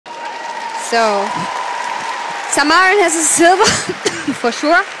So, Samarin has a silver for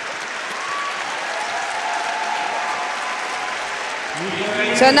sure.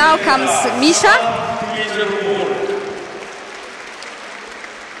 So now comes Misha.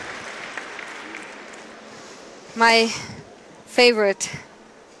 My favorite.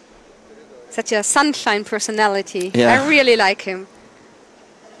 Such a sunshine personality. Yeah. I really like him.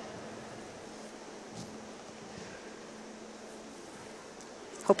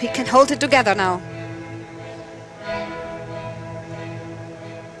 Hope he can hold it together now.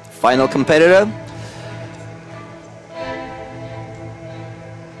 Final competitor.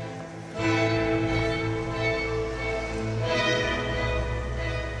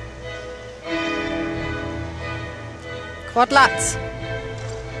 Quad lats.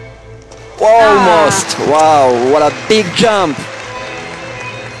 Almost. Wow, what a big jump.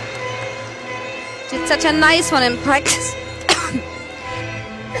 Did such a nice one in practice.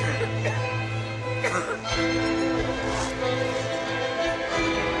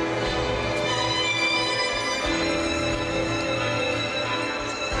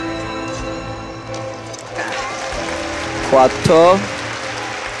 Quattro.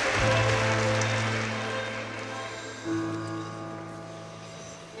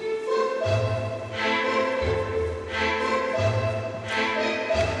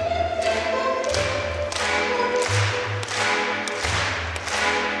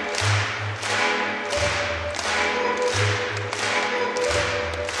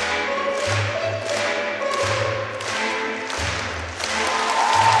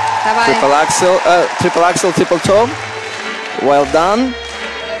 Triple axel, triple toe. Well done.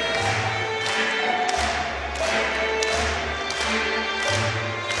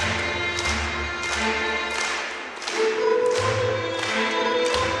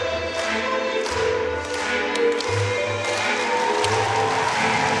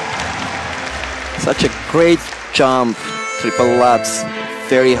 Such a great jump, triple lats,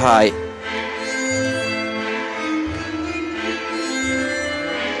 very high.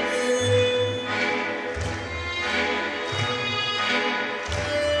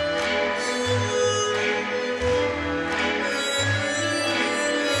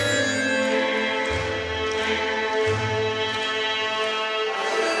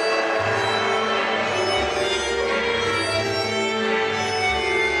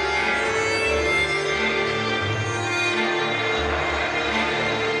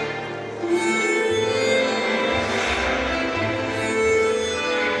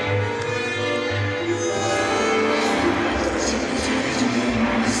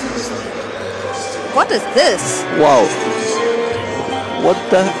 What is this? Wow. What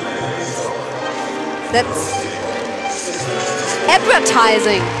the? That's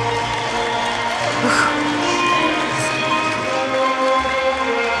advertising.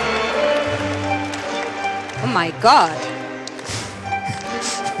 Oh my God.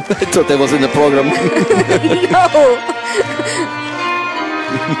 I thought that was in the program. No.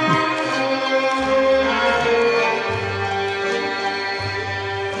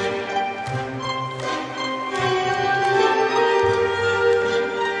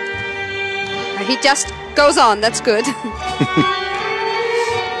 He just goes on, that's good.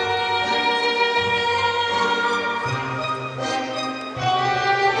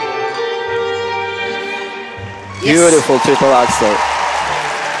 Yes. Beautiful triple axel.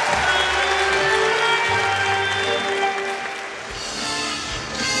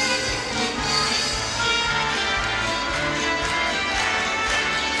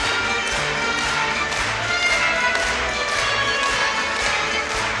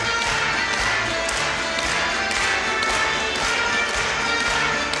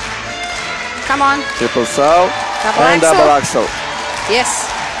 Come on. Triple saw and axel. double axel. Yes.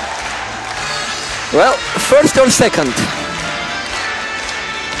 Well, first or second?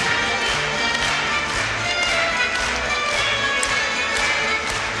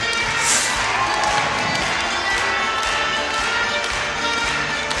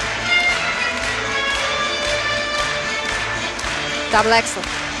 Double axel.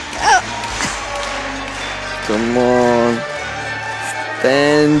 Oh. Come on.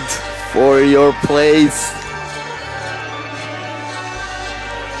 Stand for your place.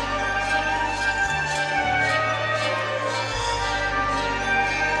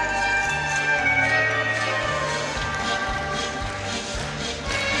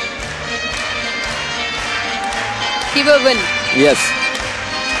 He will win. Yes.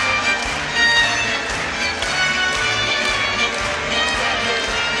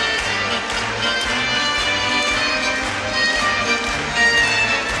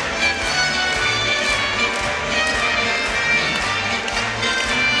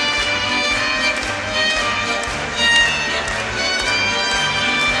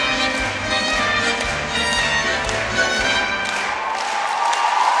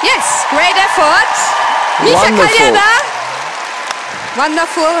 Great effort. Mikhail Kolyada.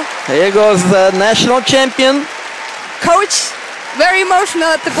 Wonderful. Here goes the national champion. Coach, very emotional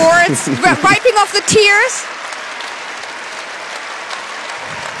at the boards, wiping off the tears.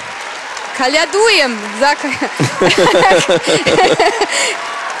 Kalyaduim.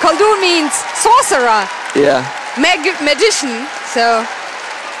 Koldun means sorcerer. Yeah. Magician. So.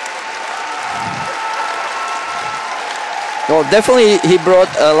 Well, definitely he brought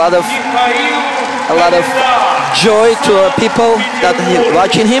a lot of joy to people that are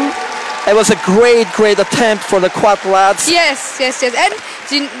watching him. It was a great attempt for the quad lads. Yes. And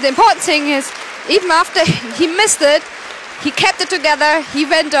the important thing is, even after he missed it, he kept it together. He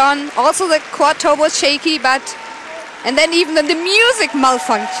went on. Also, the quad toe was shaky, and then even the music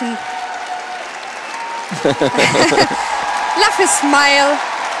malfunctioned. Love his smile.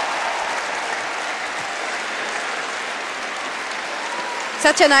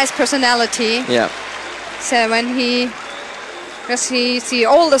 Such a nice personality. Yeah. So when because he's the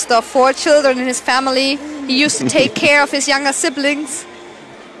oldest of 4 children in his family, he used to take care of his younger siblings.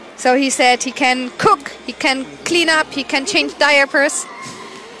 So he said he can cook, he can clean up, he can change diapers.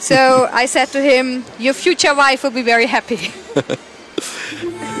 So I said to him, your future wife will be very happy.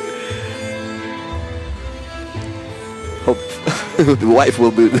 Hope the wife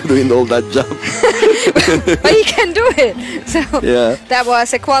will be doing all that job. But he can do it. So yeah. That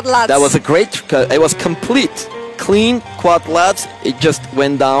was a quad lads. That was a great, it was complete, clean quad lads. It just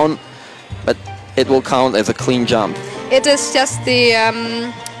went down, but it will count as a clean jump. It is just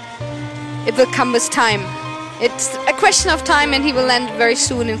it will come with time. It's a question of time, and he will land very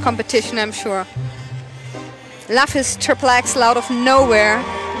soon in competition, I'm sure. Love his triple axel out of nowhere.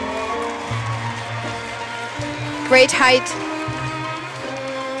 Great height.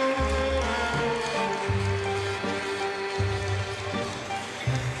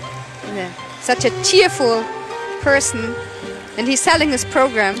 Yeah. Such a cheerful person, and he's selling his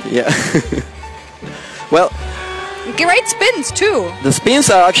program. Yeah. Well, great spins too. The spins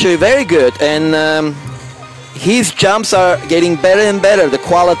are actually very good, and his jumps are getting better and better. The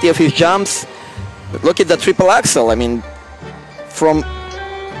quality of his jumps. But look at the triple axel. I mean, from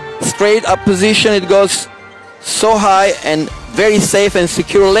straight up position, it goes so high and very safe and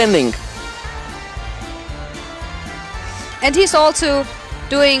secure landing. And he's also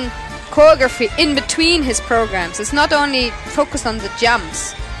doing choreography in between his programs. It's not only focused on the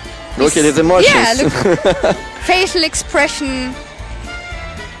jumps. Look at his emotions. Yeah, look. Facial expression.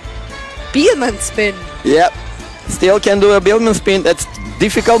 Bielmann spin. Yep. Still can do a Bielmann spin. That's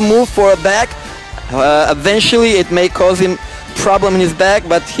difficult move for a back. Eventually it may cause him problem in his back,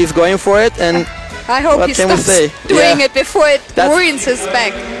 but he's going for it. And I hope he stops doing it before it ruins his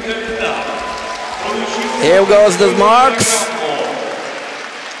back. Here goes the marks.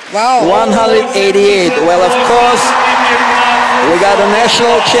 Wow. 188. Well, of course, we got a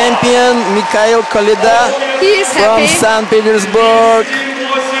national champion, Mikhail Kolyada from St. Petersburg.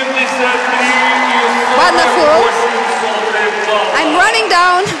 Wonderful. I'm running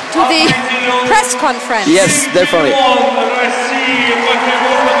down to the press conference. Yes, definitely.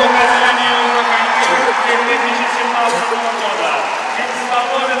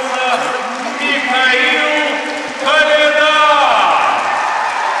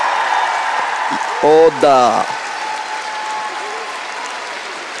 Oda.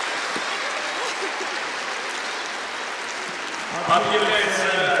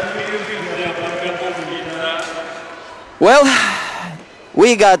 Well,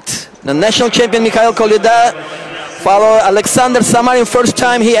 we got the national champion Mikhail Kolyada, follow Alexander Samarin. First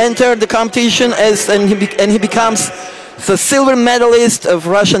time he entered the competition and he becomes the silver medalist of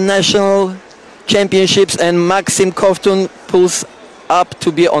Russian national championships, and Maxim Kovtun pulls up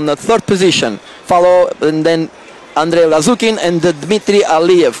to be on the 3rd position. And then Andrei Lazukin and Dmitry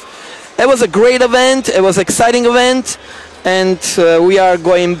Aliyev. It was a great event. It was an exciting event, and we are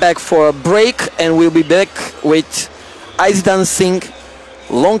going back for a break, and we'll be back with ice dancing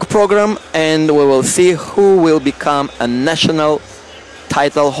long program, and we will see who will become a national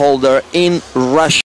title holder in Russia.